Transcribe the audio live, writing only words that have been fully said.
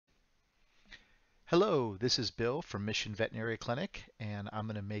Hello, this is Bill from Mission Veterinary Clinic, and I'm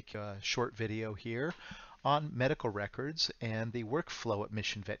going to make a short video here on medical records and the workflow at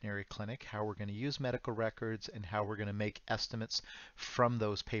Mission Veterinary Clinic, how we're going to use medical records and how we're going to make estimates from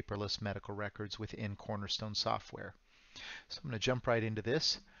those paperless medical records within Cornerstone software. So I'm going to jump right into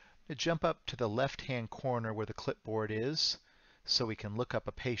this. I'm going to jump up to the left-hand corner where the clipboard is so we can look up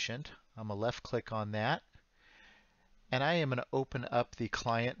a patient. I'm going to left click on that. And I am going to open up the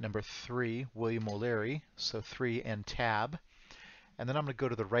client number 3, William O'Leary, so 3 and tab. And then I'm going to go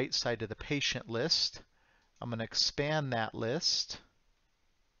to the right side of the patient list. I'm going to expand that list.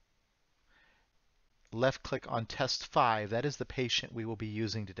 Left click on test 5. That is the patient we will be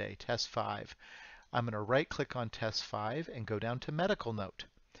using today, test 5. I'm going to right click on test 5 and go down to medical note.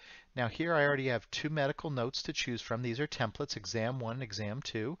 Now here I already have 2 medical notes to choose from. These are templates, exam 1 and exam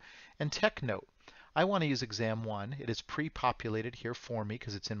 2, and tech note. I want to use exam 1. It is pre-populated here for me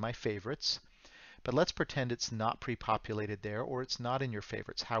because it's in my favorites. But let's pretend it's not pre-populated there or it's not in your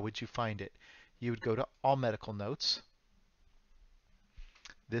favorites. How would you find it? You would go to all medical notes.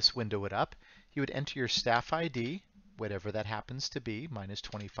 This window would up. You would enter your staff ID, whatever that happens to be, minus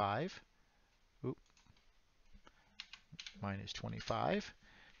 25. Oop. Minus 25.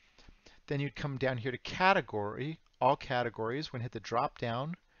 Then you'd come down here to category, all categories. We're going to hit the drop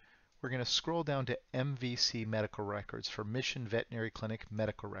down. We're going to scroll down to MVC medical records for Mission Veterinary Clinic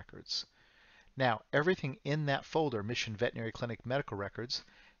medical records. Now, everything in that folder, Mission Veterinary Clinic medical records,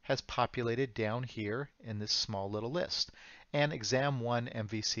 has populated down here in this small little list. And exam 1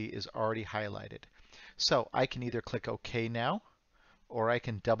 MVC is already highlighted. So I can either click OK now, or I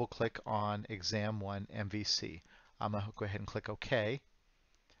can double click on exam 1 MVC. I'm going to go ahead and click OK.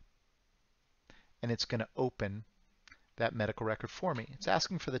 And it's going to open that medical record for me. It's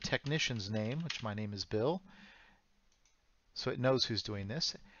asking for the technician's name, which my name is Bill, so it knows who's doing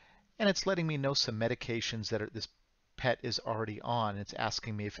this. And it's letting me know some medications that this pet is already on. It's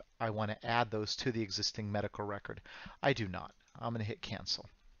asking me if I want to add those to the existing medical record. I do not. I'm going to hit cancel.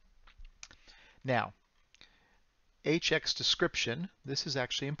 Now, HX description, this is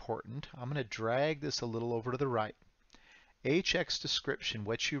actually important. I'm going to drag this a little over to the right. HX description,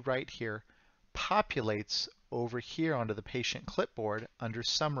 what you write here, populates over here onto the patient clipboard under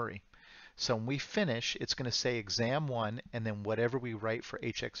summary. So when we finish, it's going to say exam 1 and then whatever we write for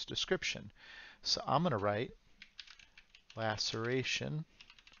HX description. So I'm going to write laceration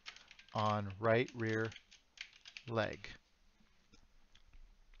on right rear leg.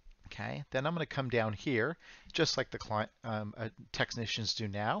 Okay, then I'm going to come down here, just like the client technicians do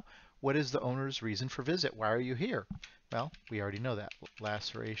now. What is the owner's reason for visit? Why are you here? Well, we already know that.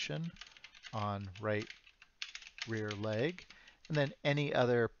 Laceration on right rear leg, and then any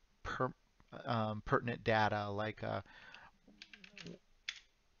other pertinent data like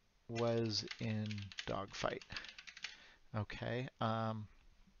was in dogfight. Okay.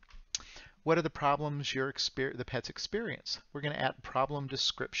 What are the problems the pets experience? We're going to add problem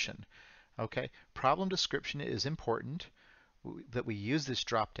description. Okay. Problem description is important that we use this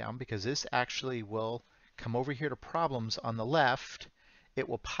drop down because this actually will come over here to problems on the left. It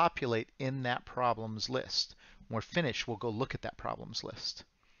will populate in that problems list. When we're finished, we'll go look at that problems list.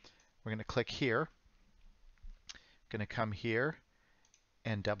 We're going to click here. Going to come here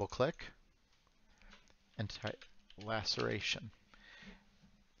and double click and type laceration.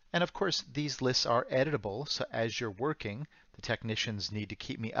 And of course, these lists are editable, so as you're working, the technicians need to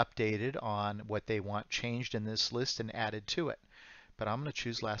keep me updated on what they want changed in this list and added to it. But I'm going to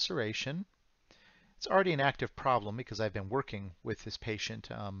choose laceration. It's already an active problem because I've been working with this patient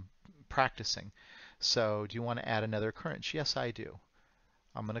practicing. So do you want to add another occurrence? Yes, I do.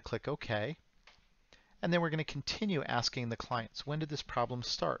 I'm going to click OK. And then we're going to continue asking the clients, when did this problem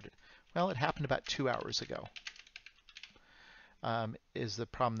start? Well, it happened about 2 hours ago. Is the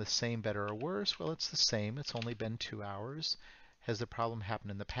problem the same, better, or worse? Well, it's the same. It's only been 2 hours. Has the problem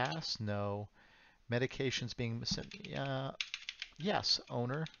happened in the past? No. Medications being yes,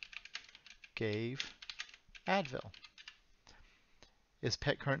 owner gave Advil. Is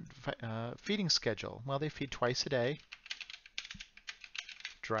pet current feeding schedule? Well, they feed twice a day.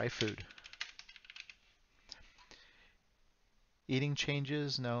 Dry food. Eating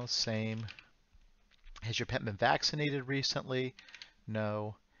changes? No, same. Has your pet been vaccinated recently?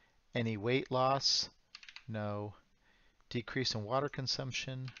 No. Any weight loss? No. Decrease in water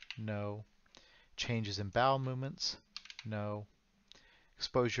consumption? No. Changes in bowel movements? No.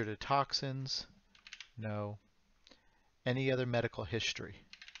 Exposure to toxins? No. Any other medical history?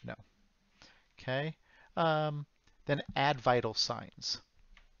 No. Okay. Then add vital signs.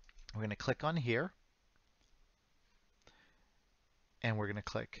 We're going to click on here. And we're going to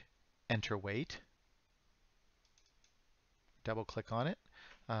click enter weight. double click on it.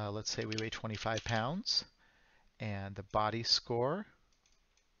 Let's say we weigh 25 pounds. And the body score,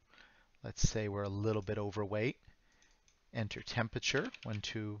 let's say we're a little bit overweight. Enter temperature,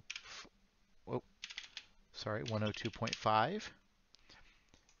 102.5.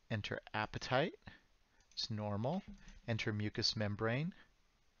 Enter appetite, it's normal. Enter mucous membrane,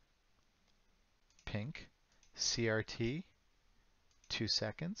 pink. CRT, 2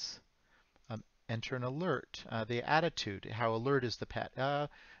 seconds. Enter an alert, the attitude, how alert is the pet.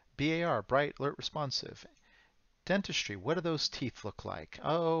 BAR, bright, alert, responsive. Dentistry, what do those teeth look like?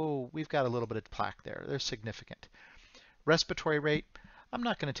 Oh, we've got a little bit of plaque there. They're significant. Respiratory rate, I'm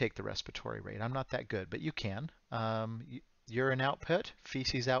not going to take the respiratory rate. I'm not that good, but you can. Urine output,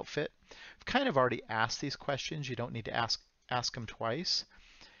 feces outfit. I've kind of already asked these questions. You don't need to ask them twice.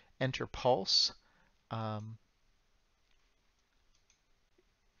 Enter pulse.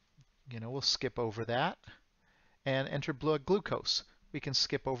 We'll skip over that. And enter blood glucose. We can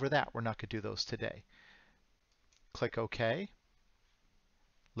skip over that. We're not going to do those today. Click OK.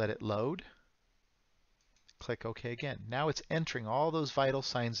 Let it load. Click OK again. Now it's entering all those vital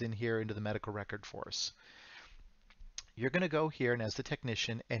signs in here into the medical record for us. You're going to go here, and as the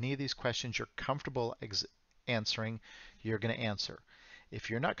technician, any of these questions you're comfortable answering, you're going to answer. If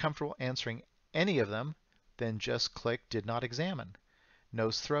you're not comfortable answering any of them, then just click Did Not Examine.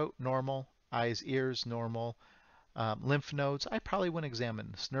 Nose, throat, normal. Eyes, ears, normal. Lymph nodes, I probably wouldn't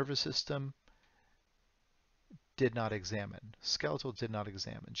examine. This nervous system, did not examine. Skeletal, did not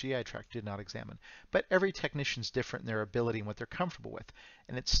examine. GI tract, did not examine. But every technician's different in their ability and what they're comfortable with.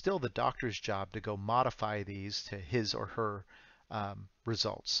 And it's still the doctor's job to go modify these to his or her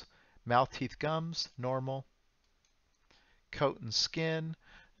results. Mouth, teeth, gums, normal. Coat and skin,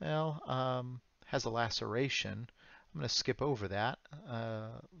 well, has a laceration. I'm going to skip over that.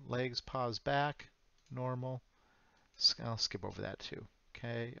 Legs, paws, back, normal. I'll skip over that too.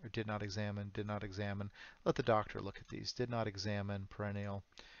 Okay, or did not examine, did not examine. Let the doctor look at these. Did not examine, perennial.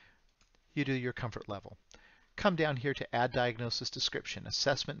 You do your comfort level. Come down here to add diagnosis description,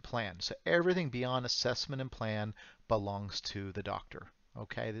 assessment plan. So everything beyond assessment and plan belongs to the doctor.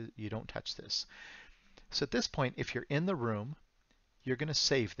 Okay, you don't touch this. So at this point, if you're in the room, you're going to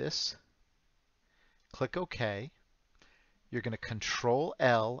save this. Click OK. You're going to Control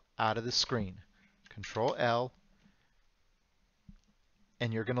L out of the screen. Control L.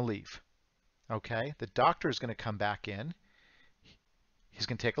 And you're going to leave. Okay, the doctor is going to come back in. He's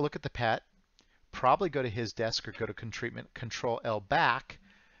going to take a look at the pet, probably go to his desk or go to treatment, Control L back,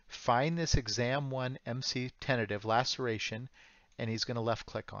 find this exam 1 MC tentative laceration, and he's going to left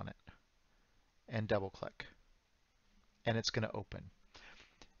click on it and double click. And it's going to open.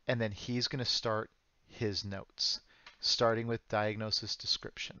 And then he's going to start his notes, starting with diagnosis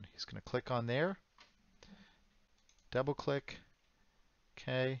description. He's going to click on there, double click.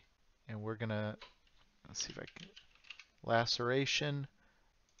 Okay, and we're gonna, let's see if I can, laceration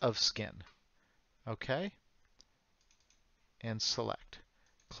of skin. Okay, and select.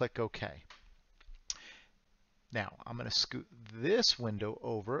 Click OK. Now, I'm going to scoot this window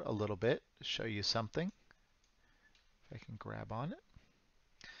over a little bit to show you something. If I can grab on it.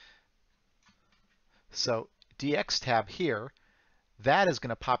 So, DX tab here, that is going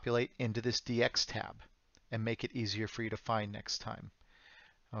to populate into this DX tab and make it easier for you to find next time.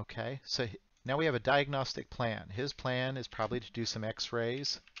 Okay, so now we have a diagnostic plan. His plan is probably to do some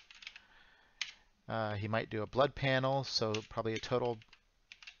x-rays. He might do a blood panel, so probably a total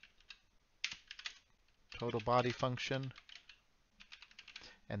body function.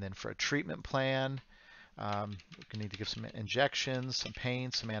 And then for a treatment plan, we're going to need to give some injections, some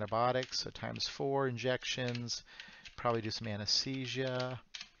pain, some antibiotics, so ×4 injections, probably do some anesthesia,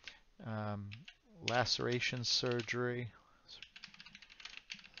 laceration surgery.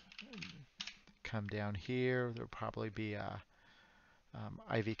 Come down here, there'll probably be a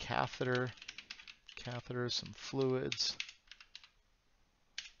IV catheter, some fluids,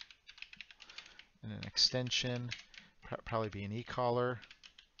 and an extension, probably be an e-collar,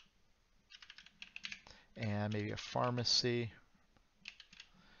 and maybe a pharmacy,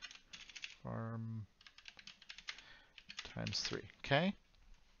 farm ×3, okay?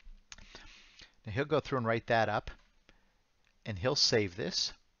 Now he'll go through and write that up, and he'll save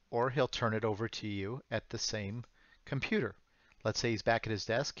this, or he'll turn it over to you at the same computer. Let's say he's back at his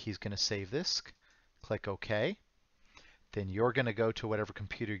desk. He's going to save this. Click OK. Then you're going to go to whatever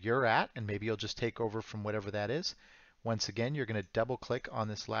computer you're at, and maybe you'll just take over from whatever that is. Once again, you're going to double click on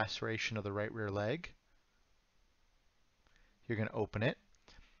this laceration of the right rear leg. You're going to open it.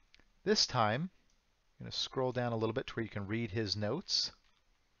 This time, you're going to scroll down a little bit to where you can read his notes.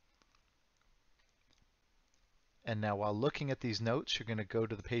 And now while looking at these notes, you're going to go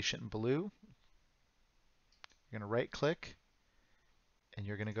to the patient in blue. You're going to right click and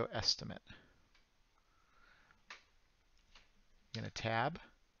you're going to go estimate. You're going to tab,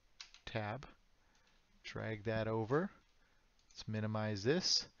 drag that over. Let's minimize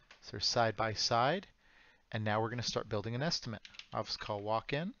this. So they're side by side. And now we're going to start building an estimate. I'll just call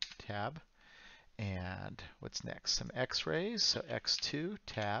walk-in, tab. And what's next? Some x-rays. So x2,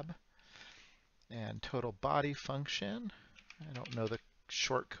 tab. And total body function. I don't know the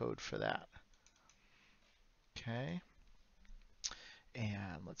short code for that. Okay.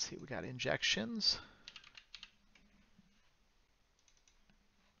 And let's see, we got injections.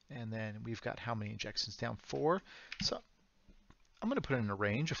 And then we've got how many injections down? 4. So I'm going to put in a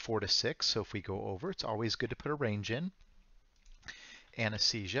range of 4 to 6. So if we go over, it's always good to put a range in.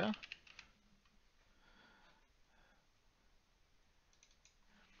 Anesthesia.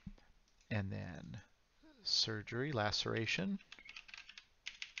 And then surgery, laceration.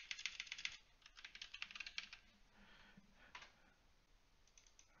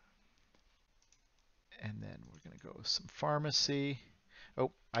 And then we're going to go with some pharmacy.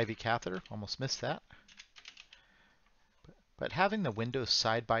 Oh, IV catheter, almost missed that. But having the windows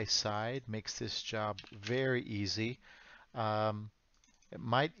side by side makes this job very easy. It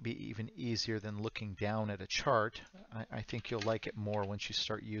might be even easier than looking down at a chart. I think you'll like it more once you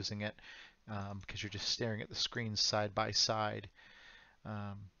start using it because you're just staring at the screen side by side.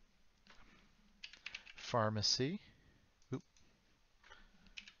 Pharmacy. Oop.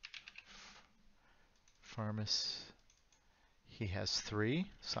 Pharmacy. He has 3,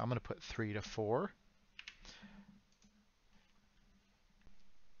 so I'm going to put 3 to 4.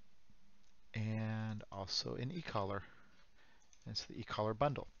 And also an e-collar. It's the e-collar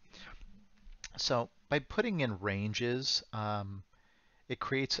bundle. So by putting in ranges, it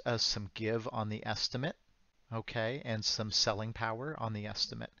creates us some give on the estimate, okay, and some selling power on the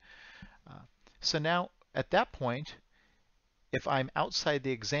estimate. So now at that point, if I'm outside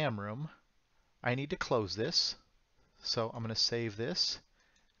the exam room, I need to close this. So I'm going to save this,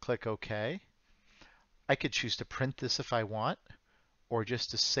 click OK. I could choose to print this if I want, or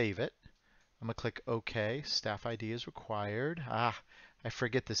just to save it. I'm going to click OK. Staff ID is required. I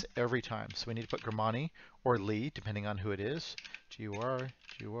forget this every time. So we need to put Gramani or Lee, depending on who it is. GUR,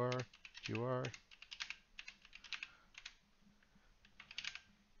 GUR, GUR.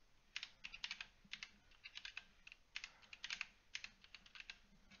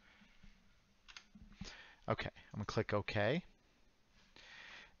 Okay, I'm going to click OK.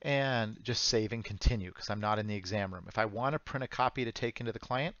 And just save and continue because I'm not in the exam room. If I want to print a copy to take into the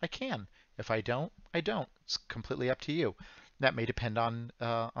client, I can. If I don't, I don't. It's completely up to you. That may depend on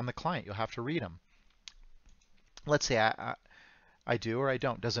the client. You'll have to read them. Let's say I do or I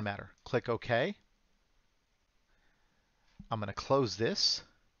don't. Doesn't matter. Click OK. I'm going to close this.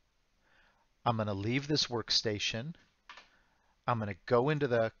 I'm going to leave this workstation. I'm going to go into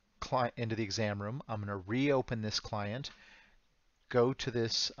the exam room. I'm going to reopen this client. Go to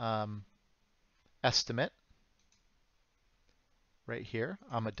this estimate right here.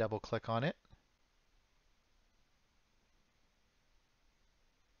 I'm going to double click on it.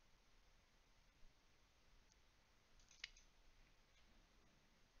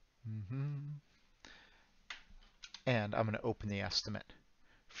 And I'm going to open the estimate.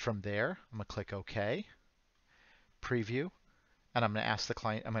 From there, I'm going to click OK, preview, and I'm going to ask the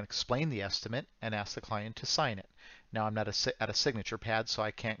client, I'm going to explain the estimate and ask the client to sign it. Now I'm not at a signature pad, so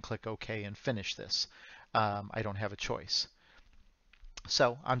I can't click OK and finish this. I don't have a choice.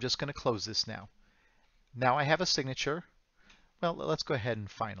 So I'm just going to close this now. Now I have a signature. Well, let's go ahead and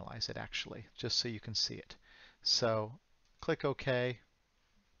finalize it actually, just so you can see it. So click OK,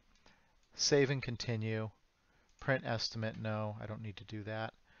 save and continue, print estimate, no, I don't need to do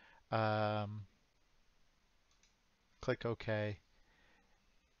that. Click OK.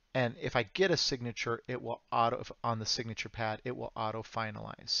 And if I get a signature, it will on the signature pad, it will auto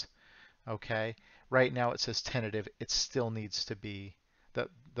finalize. Okay. Right now it says tentative. It still needs to be,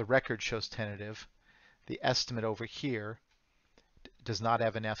 the record shows tentative. The estimate over here does not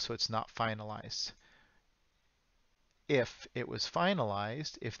have an F, so it's not finalized. If it was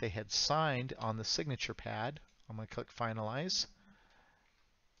finalized, if they had signed on the signature pad, I'm going to click finalize,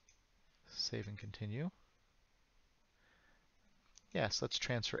 save and continue. Yes, let's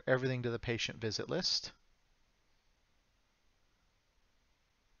transfer everything to the patient visit list.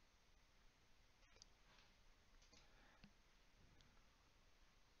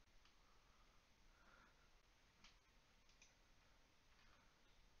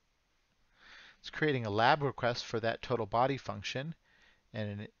 It's creating a lab request for that total body function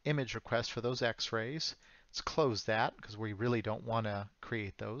and an image request for those x-rays. Let's close that because we really don't want to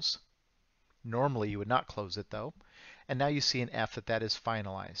create those. Normally you would not close it though. And now you see an F that is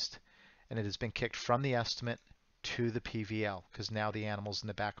finalized. And it has been kicked from the estimate to the PVL because now the animal's in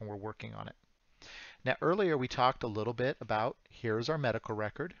the back and we're working on it. Now earlier we talked a little bit about here's our medical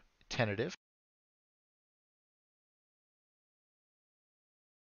record, tentative.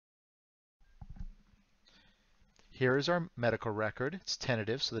 Here is our medical record. It's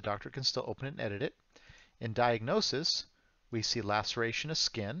tentative, so the doctor can still open it and edit it. In diagnosis, we see laceration of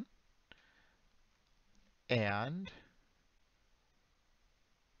skin, and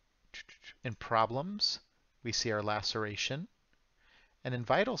in problems, we see our laceration. And in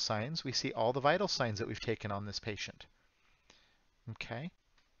vital signs, we see all the vital signs that we've taken on this patient. Okay.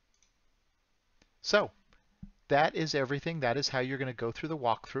 So that is everything. That is how you're going to go through the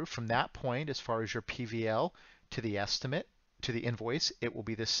walkthrough. From that point, as far as your PVL to the estimate, to the invoice, it will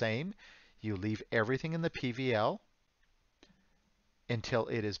be the same. You leave everything in the PVL until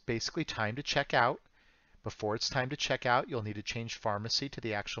it is basically time to check out. Before it's time to check out, you'll need to change pharmacy to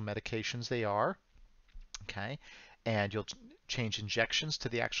the actual medications they are. Okay. And you'll change injections to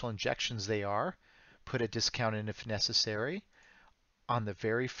the actual injections they are. Put a discount in if necessary. On the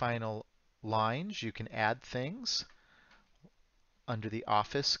very final lines, you can add things under the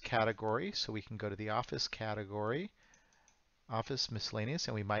office category. So we can go to the office category, office miscellaneous,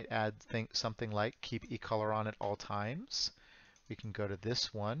 and we might add something like keep e-collar on at all times. We can go to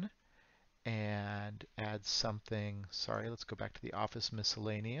this one and add something. Sorry, let's go back to the office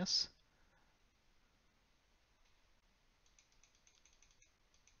miscellaneous.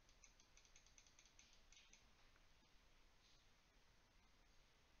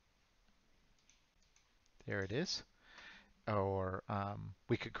 There it is. Or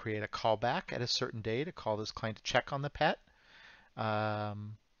we could create a callback at a certain day to call this client to check on the pet.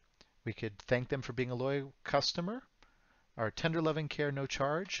 We could thank them for being a loyal customer. Our tender loving care, no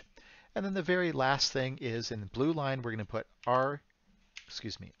charge. And then the very last thing is in the blue line, we're going to put RTG,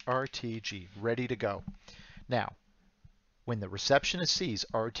 ready to go. Now, when the receptionist sees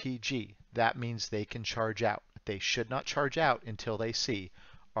RTG, that means they can charge out. They should not charge out until they see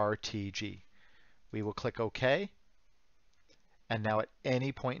RTG. We will click OK. And now at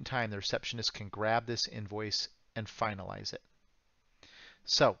any point in time, the receptionist can grab this invoice and finalize it.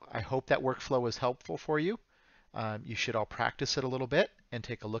 So I hope that workflow was helpful for you. You should all practice it a little bit and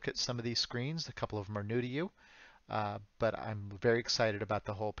take a look at some of these screens. A couple of them are new to you, but I'm very excited about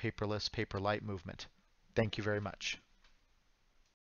the whole paperless, paperlight movement. Thank you very much.